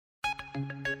Bom,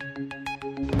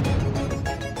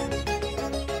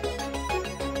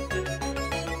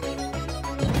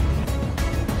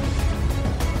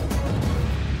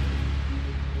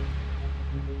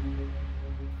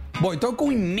 então é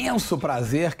com imenso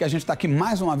prazer que a gente está aqui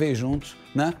mais uma vez juntos,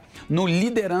 né? No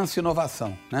Liderança e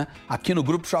Inovação, né? Aqui no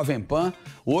Grupo Jovem Pan,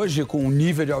 hoje com um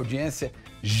nível de audiência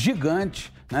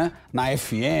gigante, né? Na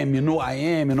FM, no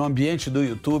AM, no ambiente do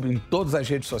YouTube, em todas as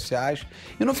redes sociais.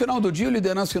 E no final do dia, o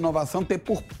Liderança e Inovação tem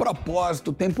por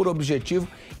propósito, tem por objetivo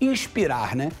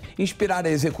inspirar, né? Inspirar a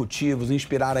executivos,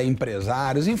 inspirar a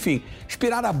empresários, enfim,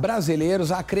 inspirar a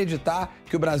brasileiros a acreditar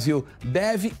que o Brasil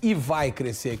deve e vai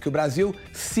crescer, que o Brasil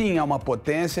sim é uma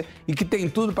potência e que tem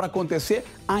tudo para acontecer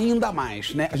ainda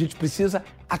mais, né? A gente precisa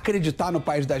acreditar no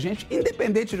país da gente,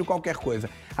 independente de qualquer coisa.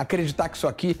 Acreditar que isso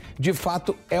aqui, de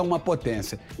fato, é uma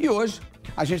potência. E hoje,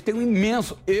 a gente tem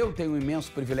eu tenho um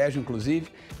imenso privilégio, inclusive,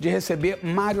 de receber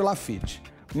Mário Laffitte.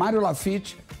 Mário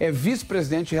Laffitte é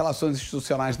vice-presidente de Relações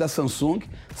Institucionais da Samsung,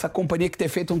 essa companhia que tem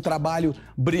feito um trabalho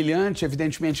brilhante,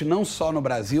 evidentemente não só no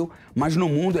Brasil, mas no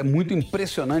mundo. É muito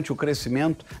impressionante o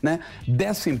crescimento, né,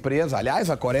 dessa empresa. Aliás,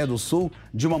 a Coreia do Sul,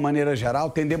 de uma maneira geral,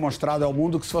 tem demonstrado ao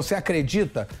mundo que se você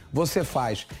acredita, você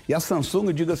faz. E a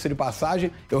Samsung, diga-se de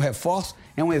passagem, eu reforço,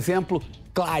 é um exemplo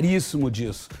claríssimo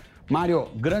disso. Mário,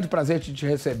 grande prazer de te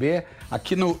receber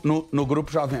aqui no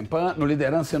Grupo Jovem Pan, no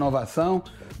Liderança e Inovação.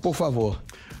 Por favor.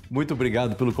 Muito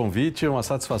obrigado pelo convite, é uma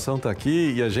satisfação estar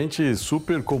aqui e a gente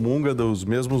super comunga dos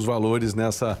mesmos valores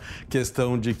nessa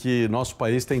questão de que nosso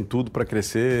país tem tudo para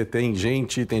crescer, tem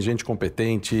gente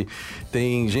competente,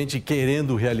 tem gente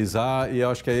querendo realizar e eu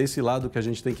acho que é esse lado que a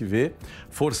gente tem que ver,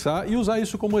 forçar e usar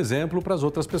isso como exemplo para as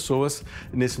outras pessoas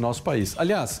nesse nosso país.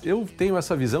 Aliás, eu tenho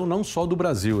essa visão não só do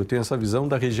Brasil, eu tenho essa visão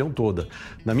da região toda.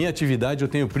 Na minha atividade eu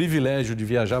tenho o privilégio de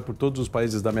viajar por todos os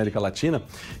países da América Latina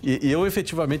e eu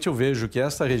efetivamente vejo que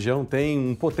essa região tem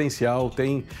um potencial,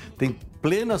 tem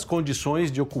plenas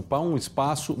condições de ocupar um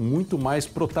espaço muito mais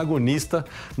protagonista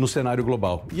no cenário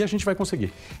global. E a gente vai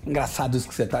conseguir. Engraçado isso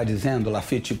que você está dizendo,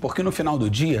 Laffitte, porque no final do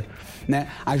dia, né,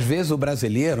 às vezes o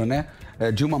brasileiro, né,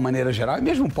 de uma maneira geral, e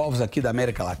mesmo povos aqui da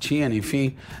América Latina,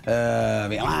 enfim,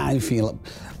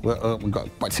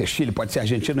 pode ser Chile, pode ser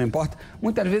Argentina, não importa.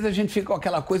 Muitas vezes a gente fica com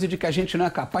aquela coisa de que a gente não é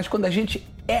capaz, quando a gente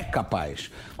é capaz.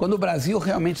 Quando o Brasil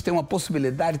realmente tem uma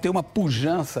possibilidade, tem uma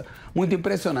pujança muito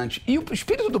impressionante. E o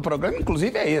espírito do programa,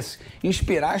 inclusive, é esse,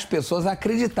 inspirar as pessoas a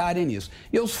acreditarem nisso.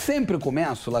 Eu sempre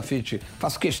começo, Laffitte,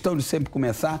 faço questão de sempre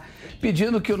começar,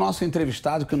 pedindo que o nosso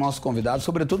entrevistado, que o nosso convidado,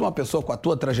 sobretudo uma pessoa com a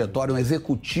tua trajetória, um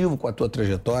executivo com a tua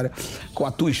trajetória, com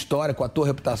a tua história, com a tua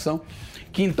reputação,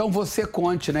 que então você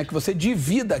conte, né, que você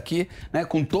divida aqui, né,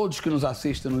 com todos que nos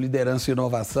assistem no Liderança e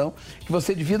Inovação, que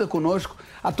você divida conosco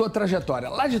a tua trajetória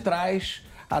lá de trás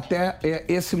até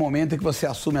esse momento em que você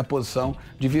assume a posição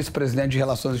de vice-presidente de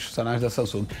Relações Institucionais da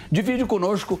Samsung. Divide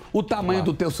conosco o tamanho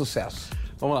do teu sucesso.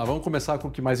 Vamos lá, vamos começar com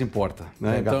o que mais importa,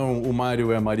 né? Então, o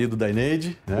Mário é marido da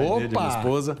Eneide, né? Opa! Eneide é minha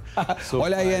esposa.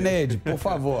 Olha aí, Eneide, por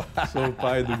favor. Sou o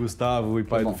pai do Gustavo e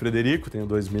pai do Frederico, tenho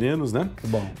 2 meninos, né? Que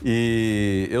bom.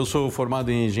 E eu sou formado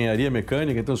em engenharia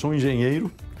mecânica, então eu sou um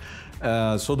engenheiro.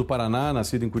 Sou do Paraná,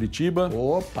 nascido em Curitiba.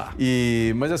 Opa!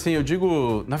 Mas assim, eu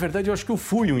digo, na verdade eu acho que eu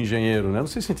fui um engenheiro, né? Não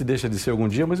sei se a gente deixa de ser algum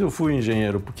dia, mas eu fui um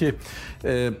engenheiro, porque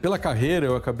pela carreira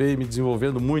eu acabei me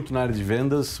desenvolvendo muito na área de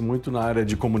vendas, muito na área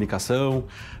de comunicação,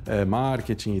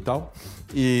 marketing e tal.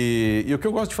 E o que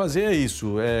eu gosto de fazer é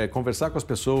isso, é conversar com as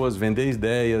pessoas, vender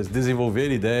ideias, desenvolver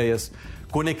ideias,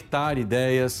 conectar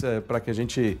ideias para que a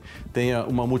gente tenha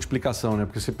uma multiplicação, né?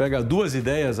 Porque você pega 2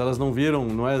 ideias, elas não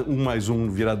é 1 mais 1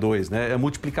 vira 2, né? É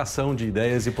multiplicação de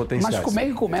ideias e potenciais. Mas como é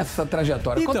que começa essa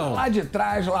trajetória? Então, quando lá de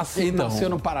trás, lá assim, nasceu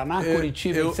no Paraná,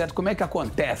 Curitiba, etc. Como é que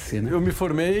acontece, né? Eu me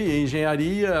formei em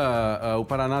engenharia, o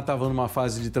Paraná estava numa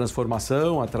fase de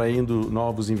transformação, atraindo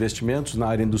novos investimentos na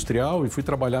área industrial e fui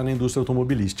trabalhar na indústria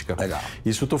automobilística. Legal.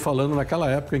 Isso eu estou falando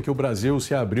naquela época em que o Brasil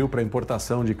se abriu para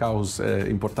importação de carros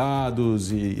importados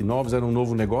e novos, era um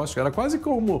novo negócio. Era quase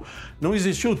como... Não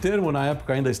existia o termo na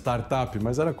época ainda startup,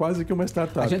 mas era quase que uma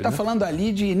startup. A gente está falando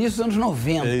ali de início dos anos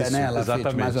 90, né, Laffitte,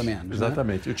 exatamente, mais ou menos.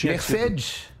 Exatamente. Né?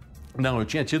 Mercedes... Não, eu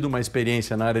tinha tido uma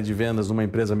experiência na área de vendas numa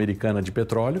empresa americana de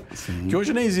petróleo, que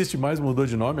hoje nem existe mais, mudou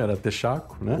de nome, era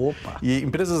Texaco, né? Opa. E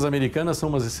empresas americanas são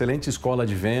uma excelente escola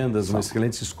de vendas, uma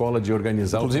excelente escola de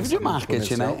organizar... Inclusive de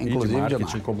marketing, né? Inclusive de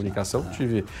marketing e comunicação.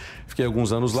 Fiquei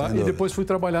alguns anos lá e depois fui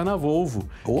trabalhar na Volvo,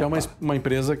 que é uma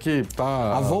empresa que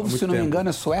está... A Volvo, se não me engano,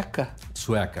 é sueca?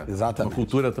 Sueca. Exatamente. Uma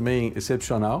cultura também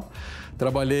excepcional.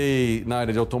 Trabalhei na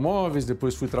área de automóveis,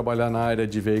 depois fui trabalhar na área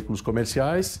de veículos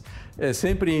comerciais,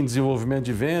 sempre em desenvolvimento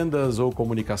de vendas ou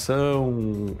comunicação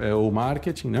ou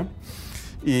marketing, né?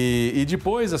 E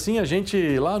depois, assim, a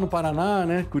gente lá no Paraná,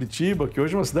 né, Curitiba, que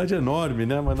hoje é uma cidade enorme,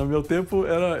 né, mas no meu tempo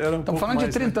era um Estamos pouco falando mais,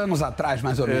 de 30 anos atrás,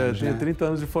 mais ou menos, tinha né? 30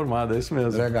 anos de formado, é isso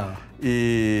mesmo. Legal.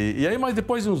 E aí, mas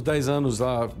depois de uns 10 anos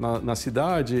lá na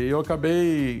cidade, eu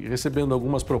acabei recebendo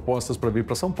algumas propostas para vir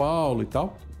para São Paulo e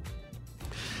tal.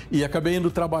 E acabei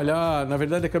indo trabalhar, na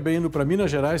verdade, acabei indo para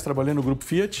Minas Gerais, trabalhei no Grupo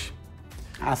Fiat.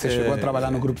 Ah, você chegou a trabalhar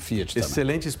no Grupo Fiat também.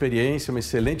 Excelente experiência, uma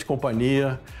excelente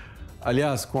companhia.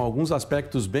 Aliás, com alguns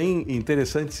aspectos bem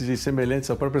interessantes e semelhantes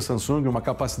à própria Samsung, uma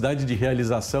capacidade de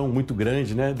realização muito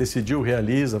grande, né? Decidiu,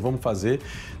 realiza, vamos fazer.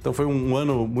 Então foi um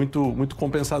ano muito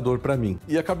compensador para mim.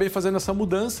 E acabei fazendo essa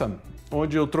mudança,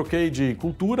 onde eu troquei de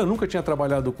cultura, nunca tinha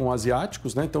trabalhado com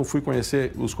asiáticos, né? Então fui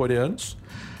conhecer os coreanos.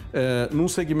 Num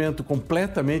segmento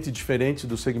completamente diferente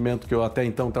do segmento que eu até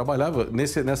então trabalhava.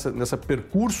 Nessa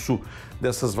percurso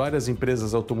dessas várias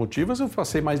empresas automotivas, eu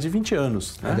passei mais de 20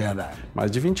 anos. Né? É verdade. Mais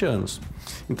de 20 anos.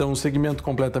 Então, um segmento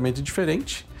completamente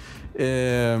diferente.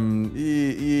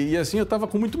 E assim, eu estava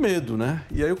com muito medo, né?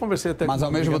 E aí eu conversei até com uma amiga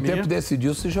minha. Mas ao mesmo tempo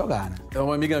decidiu se jogar, né?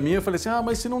 Uma amiga minha, eu falei assim,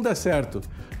 mas se não der certo?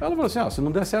 Ela falou assim, se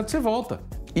não der certo, você volta.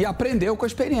 E aprendeu com a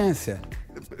experiência.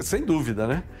 Sem dúvida,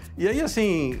 né? E aí,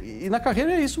 assim, e na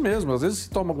carreira é isso mesmo. Às vezes você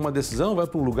toma alguma decisão, vai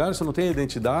para um lugar, você não tem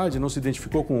identidade, não se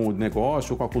identificou com o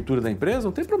negócio ou com a cultura da empresa,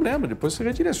 não tem problema, depois você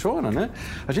redireciona, né?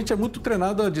 A gente é muito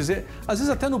treinado a dizer, às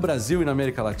vezes até no Brasil e na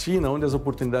América Latina, onde as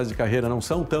oportunidades de carreira não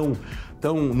são tão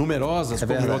numerosas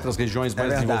como em outras regiões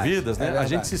mais desenvolvidas, né? A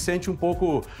gente se sente um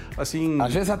pouco, assim...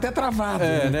 Às vezes até travado.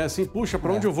 Né? Assim, puxa,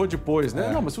 para onde eu vou depois,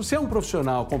 né? Não, mas se você é um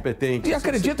profissional competente, e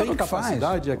acredita você tem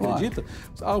capacidade e acredita,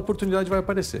 a oportunidade vai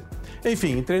aparecer.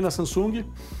 Enfim, entrei na Samsung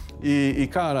e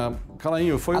cara,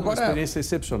 Calainho, foi uma experiência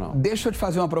excepcional. Deixa eu te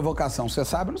fazer uma provocação. Você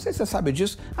sabe? Não sei se você sabe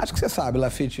disso. Acho que você sabe,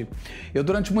 Laffitte. Eu,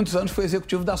 durante muitos anos, fui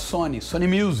executivo da Sony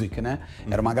Music, né?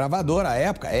 Era uma gravadora à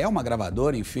época, é uma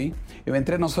gravadora, enfim. Eu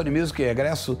entrei na Sony Music,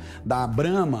 egresso da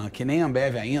Brahma, que nem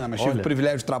Ambev ainda, mas tive o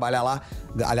privilégio de trabalhar lá.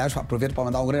 Aliás, aproveito para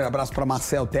mandar um grande abraço para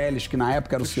Marcel Teles, que na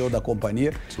época era o CEO da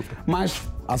companhia. Super. Mas,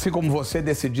 assim como você,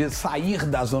 decidi sair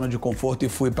da zona de conforto e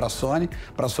fui para a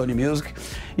Sony Music.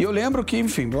 E eu lembro que,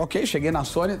 enfim, cheguei na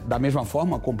Sony da mesma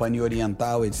forma, uma companhia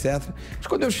oriental, etc. Mas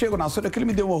quando eu chego na Sony, aquilo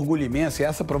me deu um orgulho imenso, e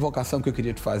essa provocação que eu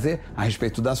queria te fazer a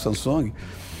respeito da Samsung,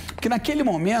 porque naquele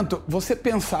momento você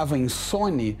pensava em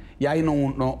Sony, e aí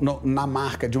na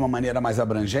marca de uma maneira mais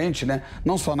abrangente, né?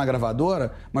 Não só na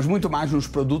gravadora, mas muito mais nos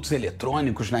produtos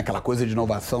eletrônicos, né? Aquela coisa de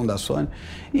inovação da Sony.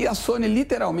 E a Sony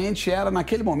literalmente era,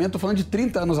 naquele momento, tô falando de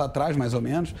 30 anos atrás, mais ou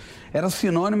menos, era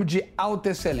sinônimo de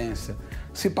alta excelência.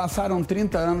 Se passaram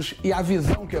 30 anos e a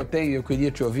visão que eu tenho, eu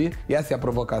queria te ouvir, e essa é a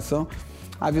provocação,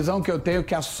 a visão que eu tenho é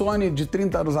que a Sony de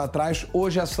 30 anos atrás,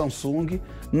 hoje é a Samsung,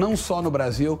 não só no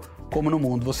Brasil, como no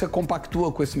mundo. Você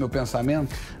compactua com esse meu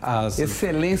pensamento?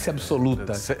 Excelência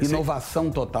absoluta, inovação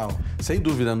total. Sem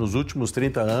dúvida, nos últimos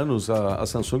 30 anos, a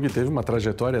Samsung teve uma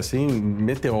trajetória assim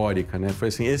meteórica, né? Foi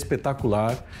assim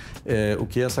espetacular o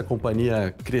que essa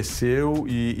companhia cresceu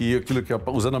e aquilo que,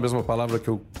 usando a mesma palavra que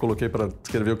eu coloquei para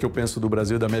descrever o que eu penso do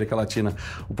Brasil e da América Latina,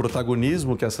 o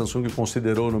protagonismo que a Samsung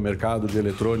considerou no mercado de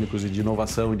eletrônicos e de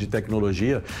inovação e de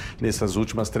tecnologia nessas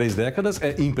últimas 3 décadas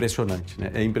é impressionante,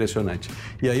 né? É impressionante.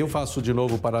 E aí eu faço de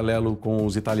novo o paralelo com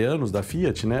os italianos da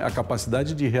Fiat, né? A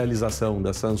capacidade de realização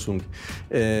da Samsung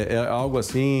é algo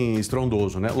assim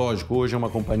estrondoso, né? Lógico, hoje é uma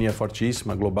companhia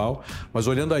fortíssima, global, mas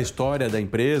olhando a história da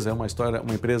empresa, é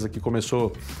uma empresa que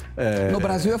começou... No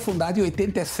Brasil é fundada em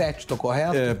 87, estou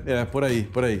correto?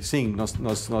 Por aí. Sim,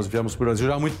 nós viemos para o Brasil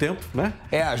já há muito tempo, né?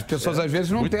 As pessoas às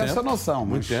vezes não têm essa noção.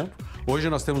 Muito tempo.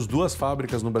 Hoje nós temos 2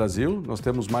 fábricas no Brasil, nós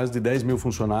temos mais de 10 mil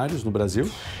funcionários no Brasil.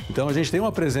 Então a gente tem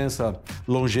uma presença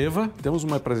longeva, temos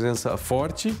uma presença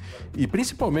forte e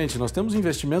principalmente nós temos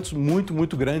investimentos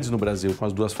muito grandes no Brasil com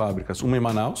as 2 fábricas. Uma em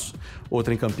Manaus,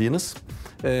 outra em Campinas.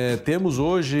 Temos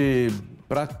hoje...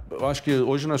 Eu acho que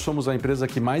hoje nós somos a empresa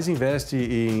que mais investe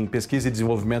em pesquisa e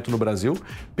desenvolvimento no Brasil.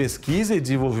 Pesquisa e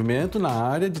desenvolvimento na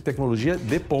área de tecnologia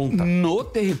de ponta. No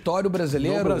território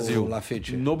brasileiro, no Brasil,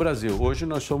 Laffitte? No Brasil. Hoje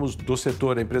nós somos do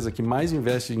setor, a empresa que mais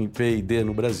investe em P&D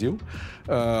no Brasil.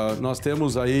 Nós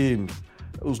temos aí...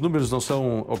 Os números não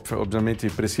são, obviamente,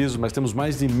 precisos, mas temos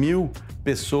mais de 1000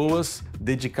 pessoas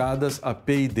dedicadas a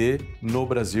P&D no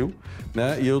Brasil,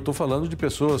 né? E eu estou falando de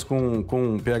pessoas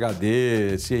com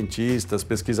PhD, cientistas,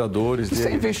 pesquisadores... Isso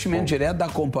é investimento direto da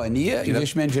companhia,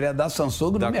 investimento direto da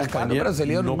Samsung no mercado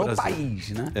brasileiro, no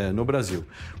país, né? No Brasil.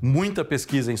 Muita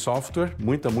pesquisa em software,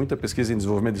 muita pesquisa em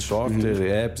desenvolvimento de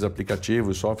software, apps,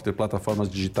 aplicativos, software, plataformas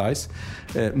digitais.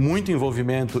 Muito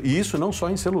envolvimento, e isso não só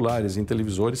em celulares, em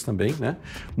televisores também, né?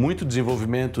 muito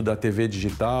desenvolvimento da TV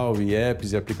digital e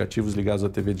apps e aplicativos ligados à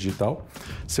TV digital.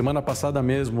 Semana passada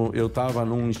mesmo eu estava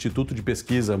num instituto de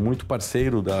pesquisa muito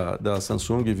parceiro da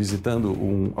Samsung,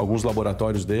 visitando alguns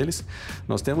laboratórios deles.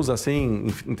 Nós temos assim,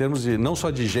 em termos de não só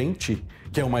de gente,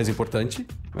 que é o mais importante,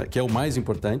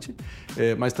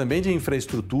 mas também de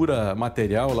infraestrutura,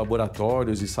 material,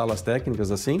 laboratórios e salas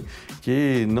técnicas assim,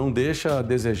 que não deixa a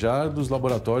desejar dos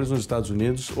laboratórios nos Estados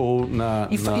Unidos ou na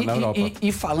Europa.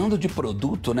 E falando de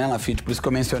produto, né, Laffitte, por isso que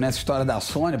eu mencionei essa história da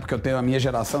Sony, porque eu tenho a minha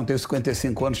geração, tenho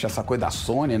 55 anos, tinha essa coisa da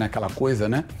Sony, né, aquela coisa,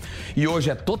 né? E hoje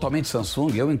é totalmente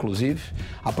Samsung, eu inclusive.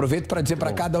 Aproveito para dizer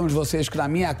para cada um de vocês que na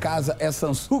minha casa é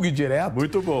Samsung direto.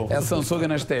 Muito bom. É Samsung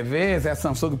nas TVs, é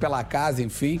Samsung pela casa,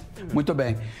 enfim. Muito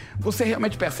bem. Você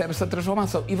realmente percebe essa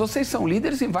transformação. E vocês são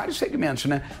líderes em vários segmentos,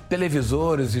 né?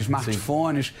 Televisores,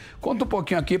 smartphones. Sim. Conta um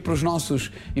pouquinho aqui para os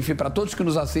nossos, enfim, para todos que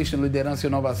nos assistem no Liderança e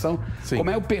Inovação, Sim. como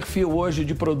é o perfil hoje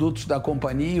de produtos da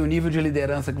companhia e o nível de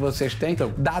liderança que vocês têm,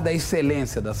 dada a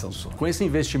excelência da Samsung. Com esse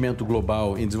investimento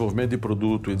global em desenvolvimento de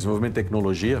produto e desenvolvimento de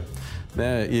tecnologia,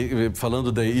 né, e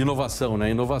falando da inovação, né?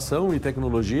 Inovação e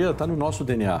tecnologia está no nosso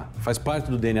DNA, faz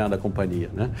parte do DNA da companhia,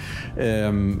 né?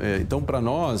 Então, para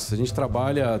nós, a gente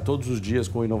trabalha todos os dias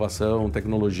com inovação,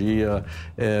 tecnologia,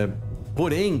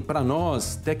 porém, para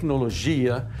nós,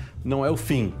 tecnologia não é o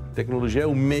fim, tecnologia é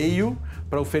o meio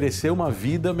para oferecer uma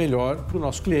vida melhor para o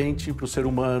nosso cliente, para o ser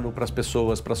humano, para as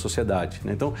pessoas, para a sociedade,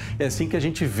 né? Então, é assim que a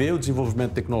gente vê o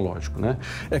desenvolvimento tecnológico, né?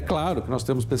 É claro que nós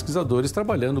temos pesquisadores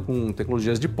trabalhando com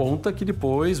tecnologias de ponta que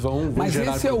depois vão Mas gerar...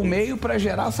 Mas esse é o meio para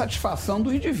gerar a satisfação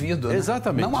do indivíduo, né?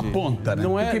 Exatamente. Não a ponta, né?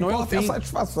 Não é o fim. É a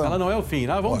satisfação. Ela não é o fim.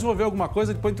 Vamos desenvolver alguma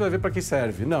coisa, depois a gente vai ver para que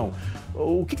serve. Não.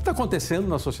 O que está acontecendo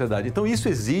na sociedade? Então, isso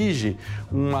exige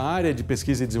uma área de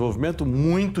pesquisa e desenvolvimento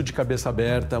muito de cabeça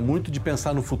aberta, muito de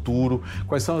pensar no futuro,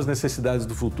 quais são as necessidades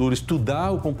do futuro,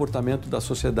 estudar o comportamento da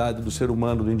sociedade, do ser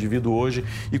humano, do indivíduo hoje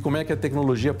e como é que a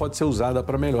tecnologia pode ser usada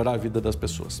para melhorar a vida das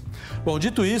pessoas. Bom,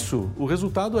 dito isso, o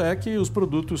resultado é que os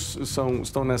produtos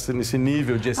estão nesse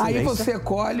nível de excelência. Aí você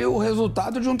colhe o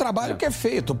resultado de um trabalho que é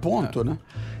feito, ponto, né?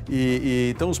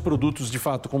 Então, os produtos, de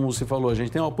fato, como você falou, a gente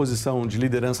tem uma posição de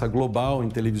liderança global em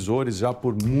televisores já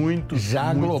por muitos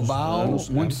anos.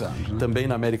 Muitos anos. Né? Também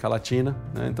na América Latina,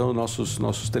 né? Então,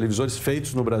 nossos televisores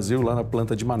feitos no Brasil, lá na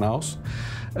planta de Manaus.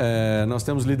 Nós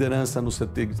temos liderança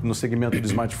no segmento de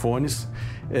smartphones,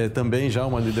 também já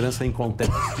uma liderança em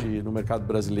context no mercado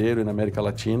brasileiro e na América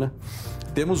Latina.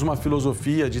 Temos uma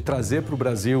filosofia de trazer para o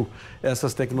Brasil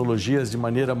essas tecnologias de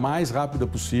maneira mais rápida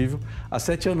possível. Há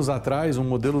 7 anos atrás, um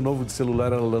modelo novo de celular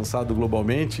era lançado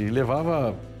globalmente e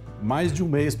levava mais de um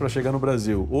mês para chegar no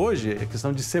Brasil. Hoje, é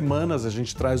questão de semanas a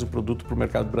gente traz o produto para o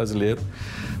mercado brasileiro.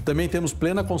 Também temos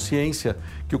plena consciência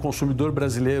que o consumidor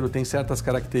brasileiro tem certas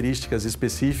características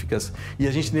específicas e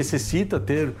a gente necessita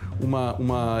ter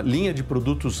uma linha de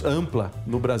produtos ampla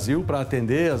no Brasil para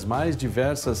atender as mais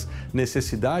diversas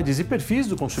necessidades e perfis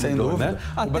do consumidor. Né?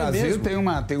 O Brasil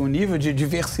tem um nível de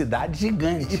diversidade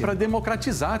gigante. E para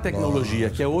democratizar a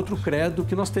tecnologia, que é outro credo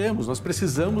que nós temos. Nós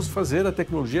precisamos fazer a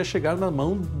tecnologia chegar na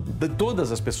mão de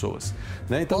todas as pessoas.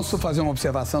 Né? Então, posso fazer uma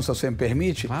observação, se você me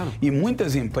permite? Claro. E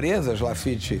muitas empresas,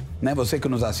 Laffitte, né, você que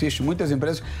nos assiste, muitas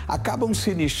empresas acabam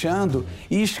se nichando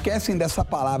e esquecem dessa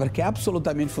palavra que é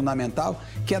absolutamente fundamental,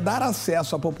 que é dar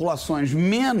acesso a populações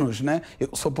menos, né,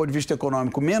 sob o ponto de vista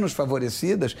econômico, menos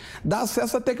favorecidas, dar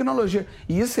acesso à tecnologia.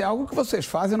 E isso é algo que vocês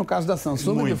fazem, no caso da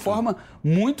Samsung, de forma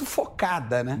muito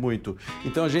focada, né? Muito.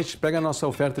 Então, a gente pega a nossa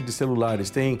oferta de celulares,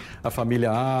 tem a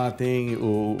família A, tem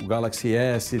o Galaxy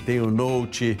S, tem o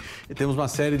Note, temos uma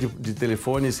série de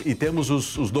telefones e temos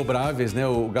os dobráveis, né?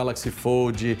 O Galaxy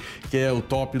Fold, que é o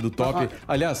top do top.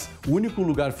 Aliás, o único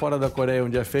lugar fora da Coreia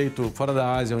onde é feito, fora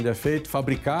da Ásia onde é feito,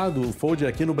 fabricado o Fold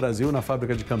aqui no Brasil, na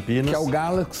fábrica de Campinas. Que é o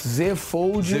Galaxy Z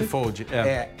Fold. Z Fold,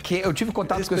 que eu tive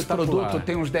contato com esse produto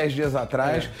tem uns 10 dias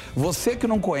atrás. Você que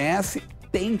não conhece,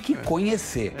 tem que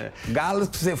conhecer.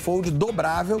 Galaxy Z Fold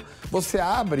dobrável, você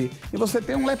abre e você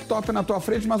tem um laptop na tua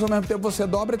frente, mas ao mesmo tempo você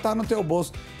dobra e está no teu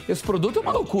bolso. Esse produto é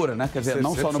uma loucura, né? Quer dizer,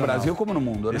 não só no Brasil como no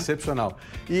mundo, né? Excepcional.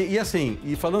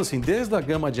 E falando assim, desde a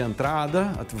gama de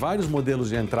entrada, vários modelos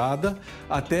de entrada,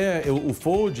 até o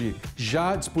Fold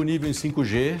já disponível em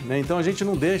 5G, né? Então a gente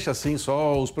não deixa assim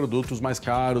só os produtos mais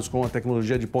caros com a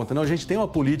tecnologia de ponta. Não, a gente tem uma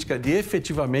política de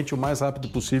efetivamente o mais rápido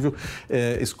possível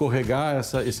escorregar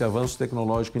esse avanço tecnológico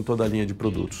em toda a linha de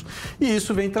produtos. E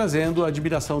isso vem trazendo a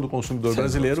admiração do consumidor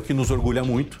brasileiro, que nos orgulha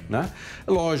muito, né?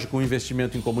 Lógico, o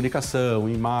investimento em comunicação,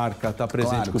 em marca, estar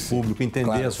presente com o público,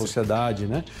 entender a sociedade,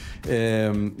 né?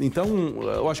 Então,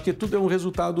 eu acho que tudo é um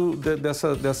resultado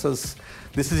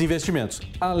desses investimentos.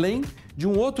 Além De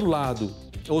um outro lado,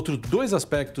 outros dois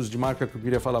aspectos de marca que eu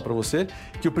queria falar para você,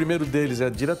 que o primeiro deles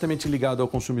é diretamente ligado ao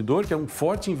consumidor, que é um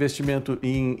forte investimento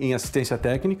em assistência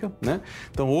técnica, né?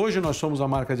 Então, hoje nós somos a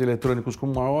marca de eletrônicos com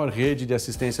maior rede de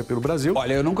assistência pelo Brasil.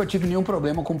 Olha, eu nunca tive nenhum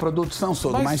problema com produto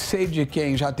Samsung, mas sei de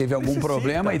quem já teve algum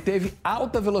problema e teve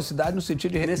alta velocidade no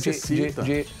sentido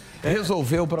de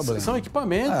resolver o problema. São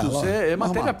equipamentos, é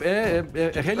matéria,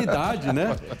 é realidade,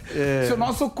 né? Se o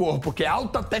nosso corpo, que é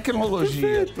alta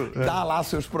tecnologia, dá lá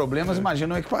seus problemas,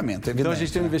 imagina o equipamento, evidente. Então a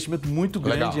gente tem um investimento muito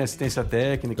grande em assistência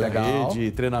técnica,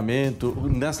 rede, treinamento.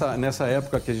 Nessa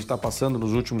época que a gente está passando,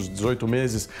 nos últimos 18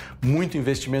 meses, muito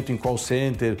investimento em call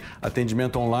center,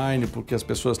 atendimento online, porque as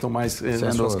pessoas estão mais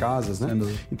nas suas casas, né?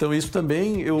 Então isso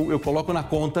também eu coloco na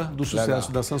conta do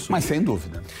sucesso da Samsung. Mas sem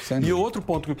dúvida. E outro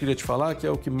ponto que eu queria te falar, que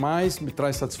é o que mais me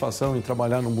traz satisfação em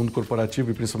trabalhar no mundo corporativo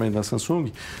e principalmente na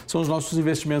Samsung, são os nossos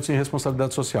investimentos em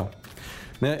responsabilidade social.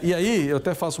 Né? E aí, eu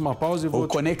até faço uma pausa e vou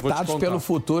Conectados pelo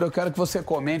Futuro, eu quero que você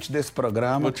comente desse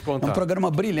programa. Vou te contar. É um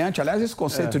programa brilhante. Aliás, esse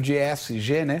conceito de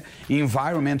ESG, né?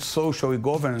 Environment, Social e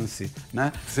Governance,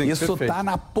 né? Sim, isso está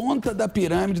na ponta da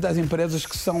pirâmide das empresas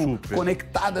que são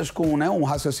conectadas com, né, um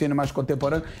raciocínio mais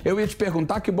contemporâneo. Eu ia te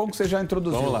perguntar, que bom que você já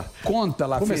introduziu. Vamos lá. Conta,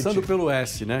 Laffitte. Começando pelo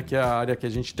S, né? Que é a área que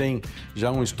a gente tem já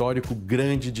um histórico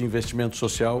grande de investimento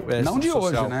social. Não de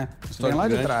hoje, né? Vem lá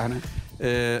de trás, né?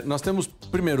 Nós temos,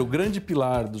 primeiro, o grande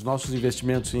pilar dos nossos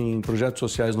investimentos em projetos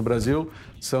sociais no Brasil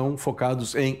são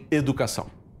focados em educação.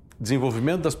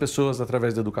 Desenvolvimento das pessoas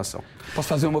através da educação. Posso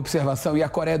fazer uma observação? E a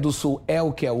Coreia do Sul é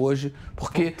o que é hoje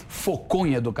porque focou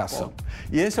em educação.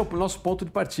 E esse é o nosso ponto de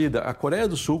partida. A Coreia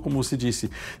do Sul, como você disse,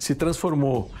 se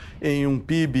transformou em um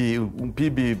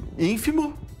PIB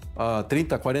ínfimo, há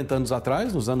 30, 40 anos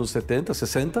atrás, nos anos 70,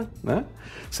 60, né?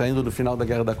 Saindo do final da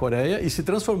Guerra da Coreia, e se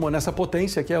transformou nessa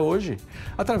potência que é hoje,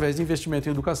 através de investimento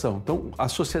em educação. Então,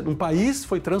 um país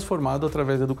foi transformado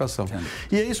através da educação.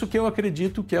 E é isso que eu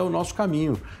acredito que é o nosso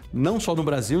caminho. Não só no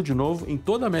Brasil, de novo, em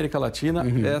toda a América Latina,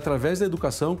 é através da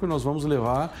educação que nós vamos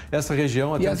levar essa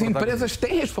região até. E as empresas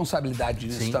têm responsabilidade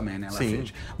nisso também, né,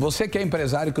 Laffitte? Você que é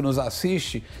empresário que nos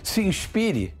assiste, se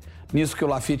inspire nisso que o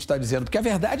Laffitte está dizendo, porque a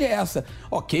verdade é essa.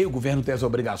 Ok, o governo tem as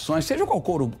obrigações, seja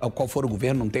qual for o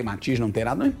governo, não tem matiz, não tem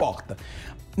nada, não importa.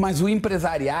 Mas o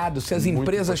empresariado, se as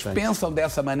empresas pensam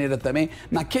dessa maneira também,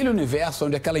 naquele universo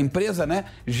onde aquela empresa, né,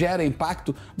 gera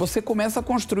impacto, você começa a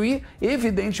construir,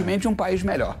 evidentemente, um país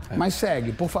melhor. Mas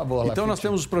segue, por favor, Laffitte. Então, nós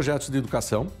temos os projetos de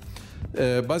educação.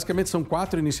 Basicamente, são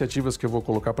 4 iniciativas que eu vou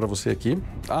colocar para você aqui.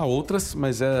 Há outras,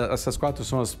 mas essas 4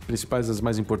 são as principais, as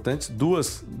mais importantes.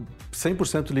 2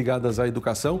 100% ligadas à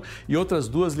educação e outras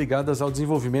 2 ligadas ao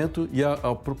desenvolvimento e a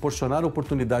proporcionar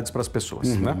oportunidades para as pessoas.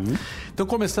 Né? Então,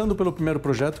 começando pelo primeiro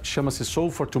projeto, que chama-se Soul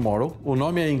for Tomorrow. O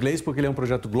nome é em inglês porque ele é um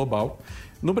projeto global.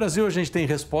 No Brasil, a gente tem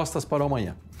Respostas para o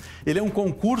Amanhã. Ele é um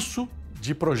concurso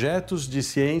de projetos de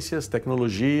ciências,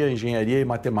 tecnologia, engenharia e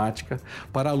matemática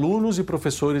para alunos e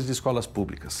professores de escolas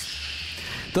públicas.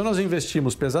 Então, nós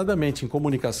investimos pesadamente em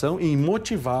comunicação e em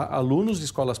motivar alunos de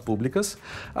escolas públicas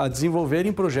a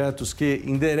desenvolverem projetos que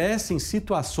enderecem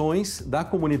situações da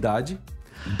comunidade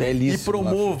e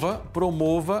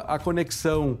promova a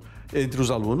conexão entre os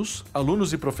alunos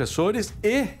e professores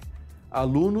e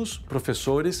alunos,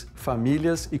 professores,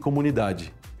 famílias e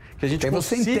comunidade. Que a gente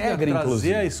consiga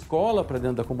trazer a escola para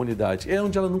dentro da comunidade. É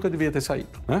onde ela nunca deveria ter saído.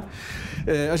 Né?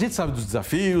 A gente sabe dos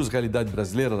desafios, realidade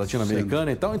brasileira,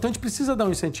 latino-americana e tal, então a gente precisa dar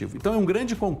um incentivo. Então é um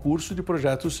grande concurso de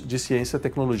projetos de ciência,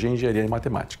 tecnologia, engenharia e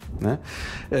matemática. Né?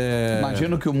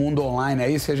 Imagino que o mundo online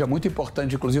aí seja muito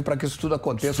importante, inclusive, para que isso tudo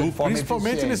aconteça de forma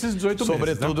principalmente nesses 18 meses.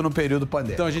 Sobretudo, né? No período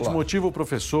pandêmico. Então a gente motiva o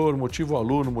professor, motiva o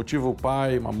aluno, motiva o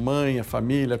pai, a mãe, a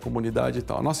família, a comunidade e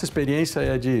tal. A nossa experiência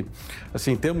é de,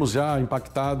 assim, temos já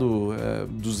impactado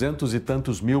 200 e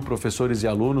tantos mil professores e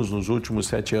alunos nos últimos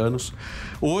 7 anos.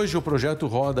 Hoje o projeto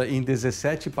roda em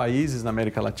 17 países na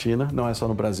América Latina, não é só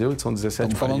no Brasil, são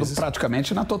 17 países. Estamos falando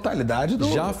praticamente na totalidade da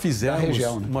região. Já fizemos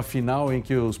uma final em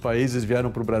que os países vieram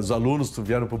para o Brasil, os alunos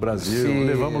vieram para o Brasil,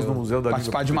 levamos no Museu da Língua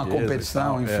Portuguesa. Participar de uma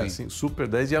competição, enfim. Assim, super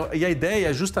 10. E a ideia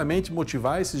é justamente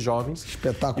motivar esses jovens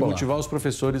e motivar os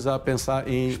professores a pensar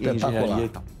em engenharia e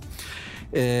tal.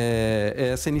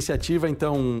 Essa iniciativa,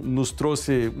 então, nos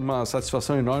trouxe uma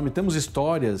satisfação enorme. Temos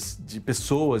histórias de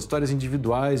pessoas, histórias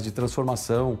individuais de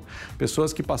transformação,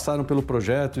 pessoas que passaram pelo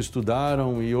projeto,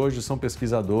 estudaram e hoje são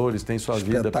pesquisadores, têm sua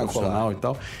vida profissional e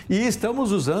tal. E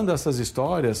estamos usando essas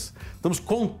histórias, estamos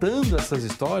contando essas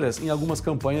histórias em algumas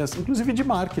campanhas, inclusive de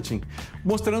marketing,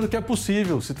 mostrando que é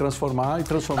possível se transformar e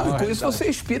transformar. E com isso você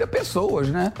inspira pessoas,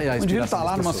 né? Um indivíduo está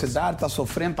lá numa cidade, está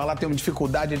sofrendo, está lá, tem uma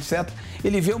dificuldade, etc.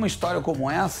 Ele vê uma história como como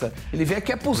essa, ele vê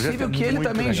que é possível que ele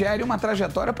também gere uma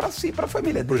trajetória para si, para a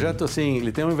família dele. O projeto, assim,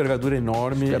 ele tem uma envergadura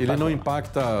enorme, ele não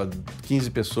impacta 15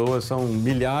 pessoas, são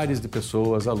milhares de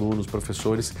pessoas, alunos,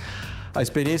 professores. A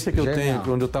experiência que eu tenho,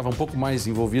 quando eu estava um pouco mais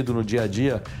envolvido no dia a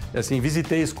dia, assim,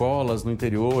 visitei escolas no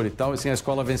interior e tal, assim, a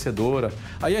escola vencedora.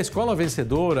 Aí a escola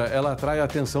vencedora, ela atrai a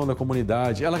atenção da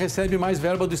comunidade, ela recebe mais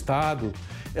verba do Estado.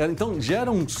 Então,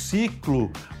 gera um ciclo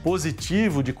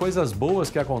positivo de coisas boas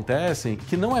que acontecem,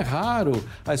 que não é raro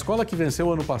a escola que venceu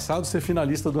o ano passado ser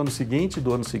finalista do ano seguinte,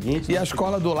 E a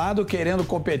escola do lado querendo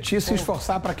competir, se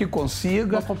esforçar para que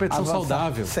consiga. Uma competição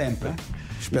saudável. Sempre.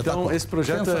 Então, esse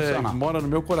projeto mora no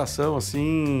meu coração,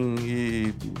 assim,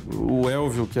 e o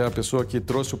Elvio, que é a pessoa que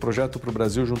trouxe o projeto para o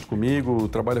Brasil junto comigo,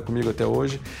 trabalha comigo até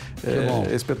hoje,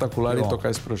 é espetacular em tocar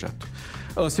esse projeto.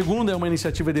 A segunda é uma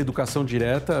iniciativa de educação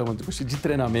direta, uma coisa de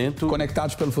treinamento.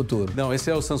 Conectados pelo Futuro. Não, esse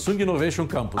é o Samsung Innovation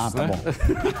Campus. Tá bom.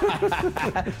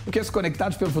 Porque esse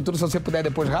Conectados pelo Futuro, se você puder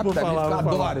depois rapidamente, eu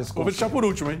adoro esse curso. Vou deixar por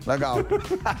último, hein? Legal.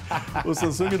 O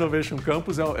Samsung Innovation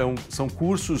Campus são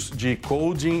cursos de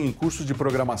coding, em cursos de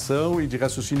programação e de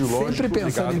raciocínio lógico. Sempre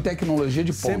pensando em tecnologia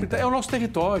de ponta. Sempre, é o nosso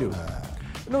território.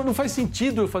 Não faz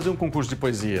sentido eu fazer um concurso de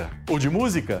poesia ou de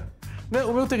música.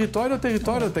 O meu território é o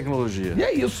território da tecnologia. E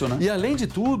é isso, né? E, além de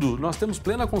tudo, nós temos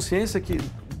plena consciência que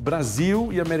Brasil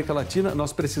e América Latina,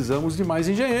 nós precisamos de mais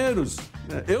engenheiros.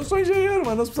 Eu sou engenheiro,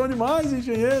 mas nós precisamos de mais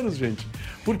engenheiros, gente.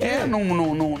 Porque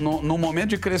num momento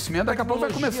de crescimento, daqui a pouco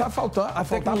vai começar a faltar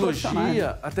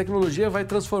a tecnologia vai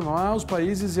transformar os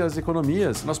países e as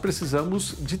economias. Nós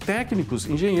precisamos de técnicos,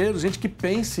 engenheiros, gente que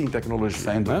pense em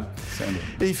tecnologia. Sem dúvida.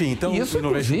 Enfim, então... Isso,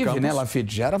 inclusive, né,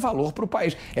 Laffitte, gera valor para o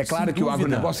país. É claro que o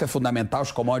agronegócio é fundamental,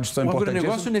 os commodities são importantíssimos. O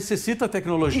agronegócio necessita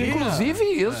tecnologia. Inclusive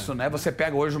isso, né? Você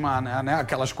pega hoje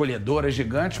aquelas colhedoras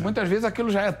gigantes, muitas vezes aquilo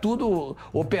já é tudo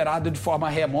operado de forma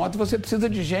remota e você precisa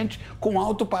de gente com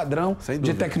alto padrão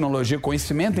de tecnologia,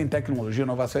 conhecimento em tecnologia,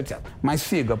 inovação, etc. Mas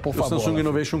siga, por favor. O Samsung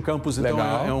Innovation Campus,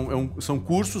 então, são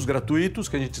cursos gratuitos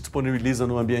que a gente disponibiliza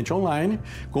no ambiente online,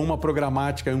 com uma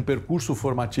programática e um percurso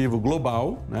formativo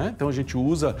global, né? Então a gente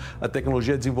usa a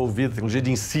tecnologia desenvolvida, a tecnologia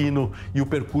de ensino e o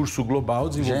percurso global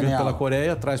desenvolvido pela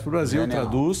Coreia, traz para o Brasil,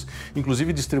 traduz,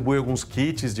 inclusive distribui alguns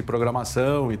kits de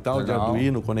programação e tal, de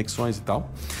Arduino, conexões e tal.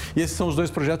 E esses são os dois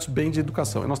projetos bem de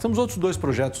educação. E nós temos outros dois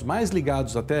projetos mais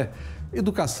ligados até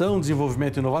educação,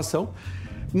 desenvolvimento e inovação.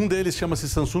 Um deles chama-se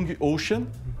Samsung Ocean,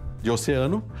 de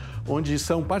oceano, onde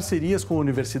são parcerias com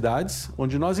universidades,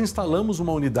 onde nós instalamos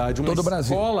uma unidade, uma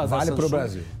escola da Samsung. Vale para o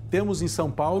Brasil. Temos em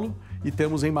São Paulo e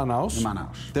temos em Manaus.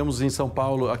 Temos em São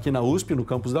Paulo, aqui na USP, no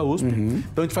campus da USP.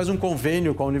 Então, a gente faz um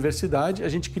convênio com a universidade, a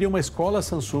gente cria uma escola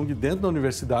Samsung dentro da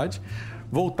universidade,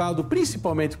 voltado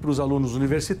principalmente para os alunos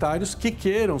universitários que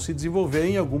queiram se desenvolver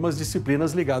em algumas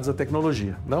disciplinas ligadas à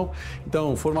tecnologia. Não?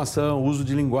 Então, formação, uso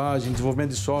de linguagem,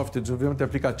 desenvolvimento de software, desenvolvimento de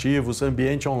aplicativos,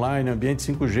 ambiente online, ambiente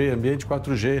 5G, ambiente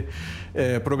 4G,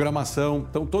 programação.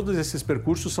 Então, todos esses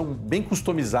percursos são bem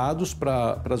customizados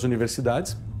para as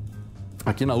universidades.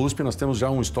 Aqui na USP nós temos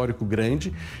já um histórico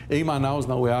grande, em Manaus,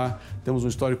 na UEA, temos um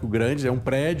histórico grande, é um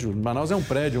prédio, Manaus é um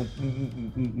prédio,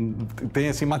 tem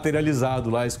assim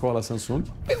materializado lá a escola Samsung.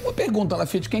 Uma pergunta,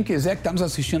 Laffitte, quem quiser que está nos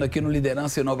assistindo aqui no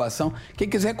Liderança e Inovação, quem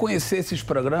quiser conhecer esses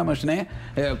programas, né,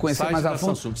 conhecer site mais a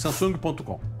fundo.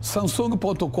 Samsung.com.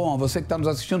 Samsung.com, você que está nos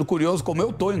assistindo, curioso, como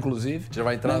eu estou, inclusive. Já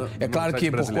vai entrar. Né? É claro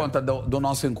que por conta do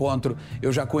nosso encontro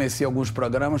eu já conheci alguns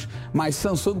programas, mas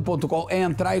Samsung.com é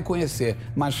entrar e conhecer,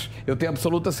 mas eu tenho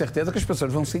absoluta certeza que as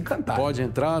pessoas vão se encantar. Pode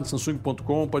entrar no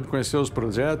Samsung.com, pode conhecer os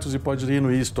projetos e pode ir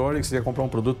no eStore, se quiser comprar um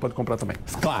produto, pode comprar também.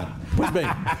 Claro. Pois bem.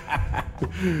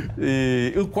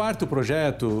 E o quarto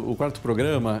projeto, o quarto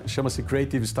programa, chama-se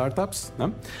Creative Startups. Né?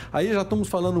 Aí já estamos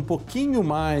falando um pouquinho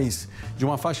mais de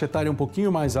uma faixa etária um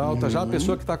pouquinho mais alta, já a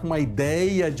pessoa que está com uma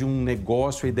ideia de um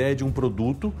negócio, a ideia de um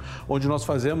produto, onde nós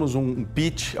fazemos um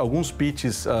pitch, alguns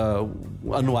pitches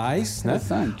anuais, né?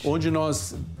 Onde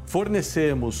nós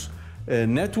fornecemos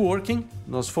networking,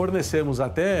 nós fornecemos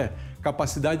até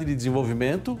capacidade de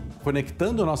desenvolvimento,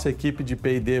 conectando a nossa equipe de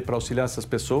P&D para auxiliar essas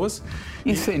pessoas.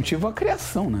 Incentivo à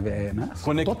criação, né?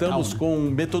 Conectamos total, com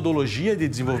metodologia de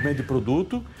desenvolvimento de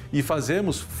produto e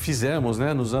fizemos,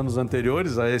 né, nos anos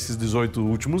anteriores, a esses 18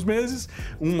 últimos meses,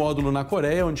 um módulo na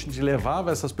Coreia, onde a gente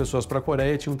levava essas pessoas para a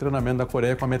Coreia e tinha um treinamento na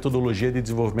Coreia com a metodologia de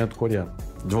desenvolvimento coreano,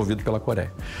 desenvolvido pela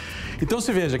Coreia. Então,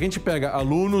 se veja, que a gente pega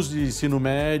alunos de ensino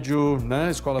médio, né,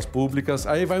 escolas públicas,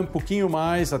 aí vai um pouquinho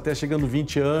mais, até chegando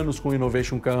 20 anos com o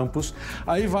Innovation Campus,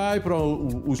 aí vai para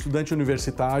o estudante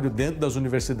universitário, dentro das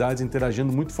universidades,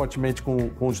 interagindo muito fortemente com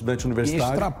o estudante universitário.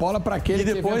 E extrapola para aquele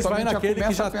que depois vai naquele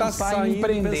que já está saindo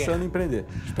pensando em empreender.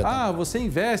 Ah, você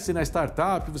investe na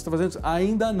startup, você está fazendo isso?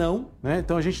 Ainda não, né?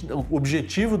 Então, o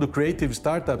objetivo do Creative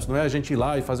Startups não é a gente ir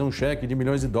lá e fazer um cheque de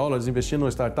milhões de dólares investindo numa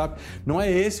startup, não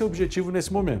é esse o objetivo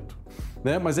nesse momento.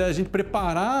 Né? Mas é a gente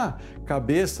preparar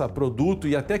cabeça, produto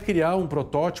e até criar um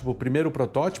protótipo, o primeiro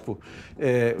protótipo,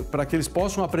 para que eles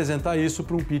possam apresentar isso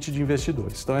para um pitch de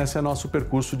investidores. Então, esse é nosso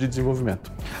percurso de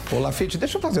desenvolvimento. Ô, Laffitte,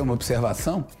 deixa eu fazer uma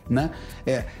observação, né?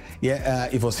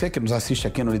 E você que nos assiste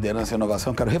aqui no Liderança e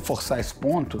Inovação, quero reforçar esse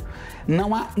ponto.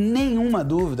 Não há nenhuma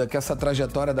dúvida que essa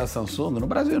trajetória da Samsung, no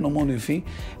Brasil e no mundo, enfim,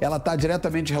 ela está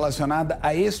diretamente relacionada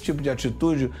a esse tipo de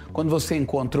atitude quando você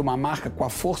encontra uma marca com a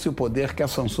força e o poder que a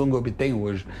Samsung obtém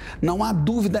hoje. Não há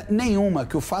dúvida nenhuma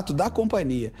que o fato da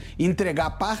companhia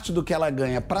entregar parte do que ela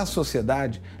ganha para a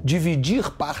sociedade, dividir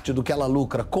parte do que ela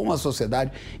lucra com a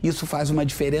sociedade, isso faz uma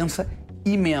diferença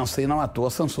imensa. E não à toa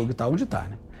a Samsung está onde está,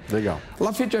 né? Legal.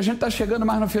 Laffitte, a gente está chegando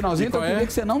mais no finalzinho, então eu queria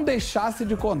que você não deixasse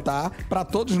de contar para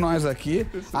todos nós aqui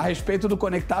a respeito do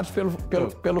Conectados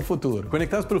pelo Futuro.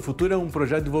 Conectados pelo Futuro é um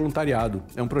projeto de voluntariado.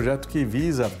 É um projeto que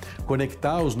visa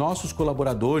conectar os nossos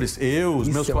colaboradores, os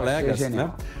meus colegas,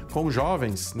 né, com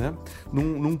jovens, né,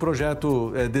 num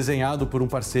projeto desenhado por um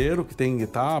parceiro que tem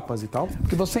etapas e tal.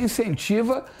 Que você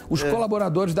incentiva os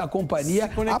colaboradores da companhia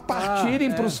a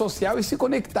partirem para o social e se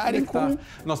conectarem com.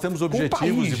 Nós temos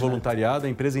objetivos de voluntariado, a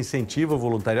empresa incentiva o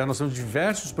voluntariado, nós temos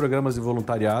diversos programas de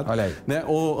voluntariado. Olha aí. Né?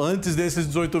 Antes desses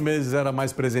 18 meses era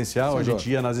mais presencial, a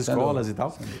gente ia nas escolas e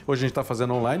tal. Hoje a gente está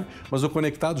fazendo online, mas o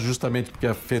Conectado, justamente porque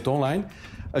é feito online,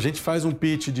 a gente faz um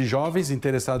pitch de jovens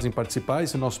interessados em participar.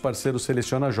 Esse nosso parceiro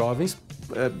seleciona jovens,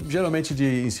 geralmente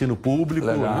de ensino público,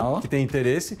 né, que tem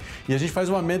interesse. E a gente faz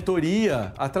uma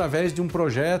mentoria através de um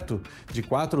projeto de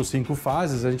 4 ou 5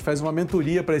 fases. A gente faz uma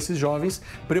mentoria para esses jovens,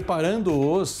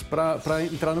 preparando-os para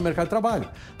entrar no mercado de trabalho.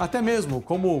 Até mesmo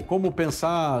como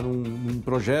pensar num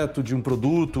projeto de um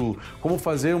produto, como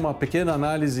fazer uma pequena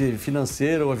análise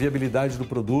financeira ou a viabilidade do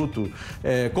produto,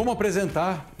 como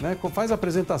apresentar, né, faz a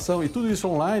apresentação e tudo isso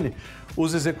online.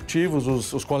 Os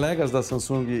executivos, os colegas da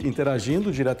Samsung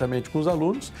interagindo diretamente com os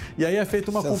alunos, e aí é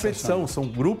feita uma competição, são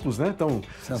grupos, né? Então,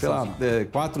 sei lá,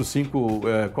 4, 5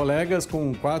 colegas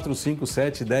com 4, 5,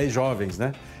 7, 10 jovens,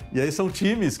 né? E aí são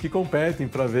times que competem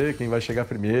para ver quem vai chegar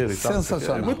primeiro e tal.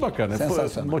 Sensacional. É muito bacana.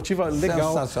 Motiva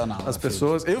legal as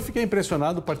pessoas. Eu fiquei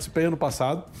impressionado, participei ano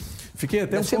passado. Fiquei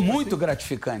até Deve ser muito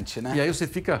gratificante, né? E aí você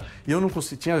fica... E eu não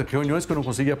tinha reuniões que eu não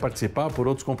conseguia participar por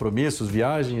outros compromissos,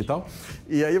 viagem e tal.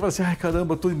 E aí eu falei assim, ai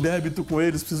caramba, eu tô em débito com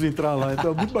eles, preciso entrar lá.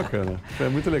 Então é muito bacana, é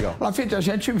muito legal. Laffitte, a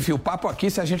gente, enfim, o papo aqui,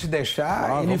 se a gente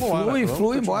deixar, ele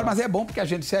flui embora, mas é bom porque a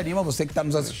gente se anima, você que está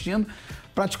nos assistindo,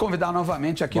 para te convidar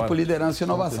novamente aqui para o Liderança e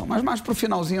Inovação. Mas mais para o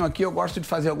finalzinho aqui, eu gosto de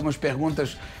fazer algumas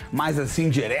perguntas mais assim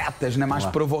diretas, né, mais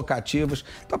provocativas.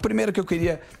 Então, a primeira que eu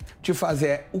queria te fazer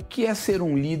é, o que é ser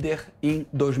um líder em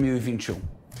 2021?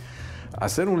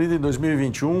 Ser um líder em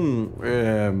 2021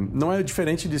 não é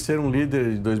diferente de ser um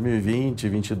líder de 2020,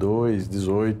 22,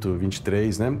 18,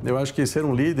 23, né? Eu acho que ser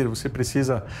um líder, você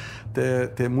precisa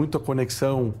ter muita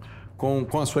conexão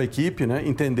com a sua equipe, né?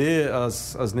 Entender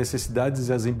as necessidades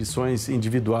e as ambições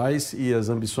individuais e as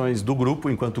ambições do grupo,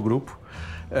 enquanto grupo.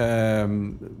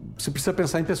 Você precisa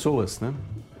pensar em pessoas, né?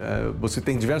 Você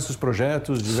tem diversos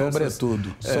projetos,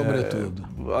 Sobretudo.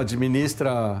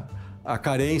 Administra a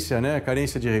carência, né?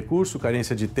 Carência de recurso,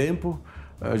 carência de tempo.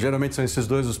 Geralmente são esses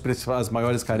dois as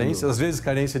maiores carências, às vezes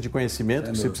carência de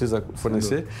conhecimento que você precisa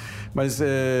fornecer, mas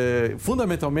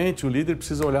fundamentalmente o líder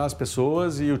precisa olhar as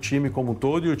pessoas e o time como um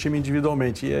todo e o time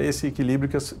individualmente, e é esse equilíbrio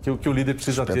que o líder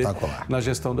precisa ter na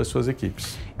gestão das suas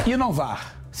equipes.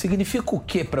 Inovar significa o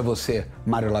que para você,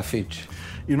 Mário Laffitte?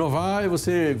 Inovar é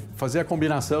você fazer a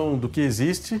combinação do que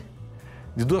existe,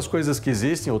 de duas coisas que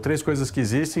existem ou 3 coisas que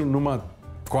existem numa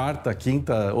quarta,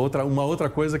 quinta, uma outra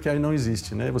coisa que aí não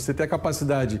existe, né? Você ter a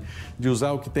capacidade de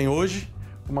usar o que tem hoje,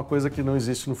 uma coisa que não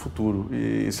existe no futuro.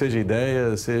 E seja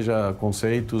ideia, seja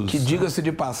conceitos... Que, diga-se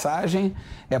de passagem,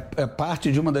 é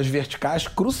parte de uma das verticais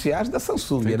cruciais da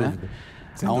Samsung, né?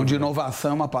 Onde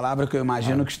inovação é uma palavra que eu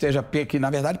imagino que na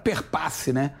verdade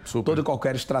perpasse, né? Toda e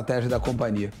qualquer estratégia da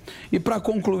companhia. E para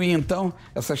concluir, então,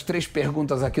 essas 3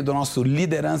 perguntas aqui do nosso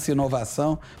Liderança e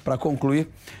Inovação, para concluir,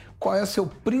 qual é o seu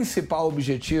principal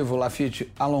objetivo,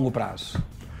 Laffitte, a longo prazo?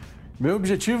 Meu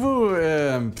objetivo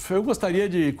eu gostaria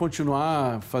de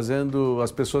continuar fazendo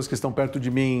as pessoas que estão perto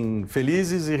de mim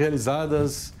felizes e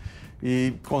realizadas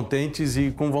e contentes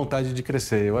e com vontade de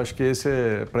crescer. Eu acho que esse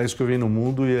é para isso que eu vim no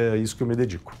mundo e é isso que eu me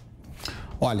dedico.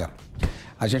 Olha,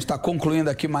 a gente está concluindo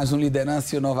aqui mais um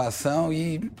Liderança e Inovação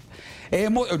e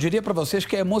eu diria para vocês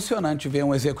que é emocionante ver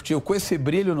um executivo com esse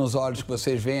brilho nos olhos que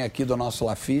vocês veem aqui do nosso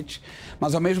Laffitte,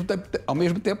 mas ao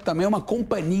mesmo tempo também uma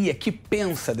companhia que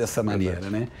pensa dessa maneira,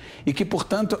 né? E que,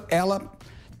 portanto, ela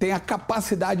tem a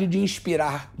capacidade de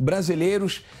inspirar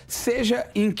brasileiros, seja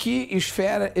em que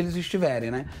esfera eles estiverem,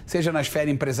 né? Seja na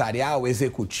esfera empresarial,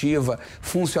 executiva,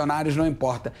 funcionários, não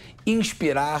importa.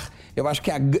 Inspirar, eu acho que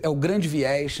é o grande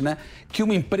viés, né? Que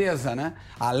uma empresa, né?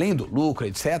 Além do lucro,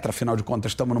 etc., afinal de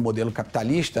contas estamos no modelo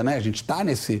capitalista, né? A gente está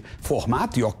nesse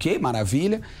formato e ok,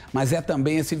 maravilha, mas é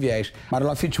também esse viés. Mário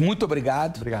Laffitte, muito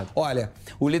obrigado. Obrigado. Olha,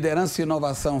 o Liderança e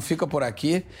Inovação fica por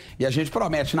aqui e a gente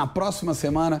promete, na próxima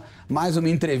semana, mais uma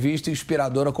entrevista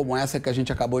inspiradora como essa que a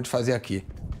gente acabou de fazer aqui.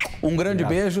 Um grande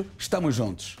beijo, estamos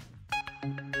juntos.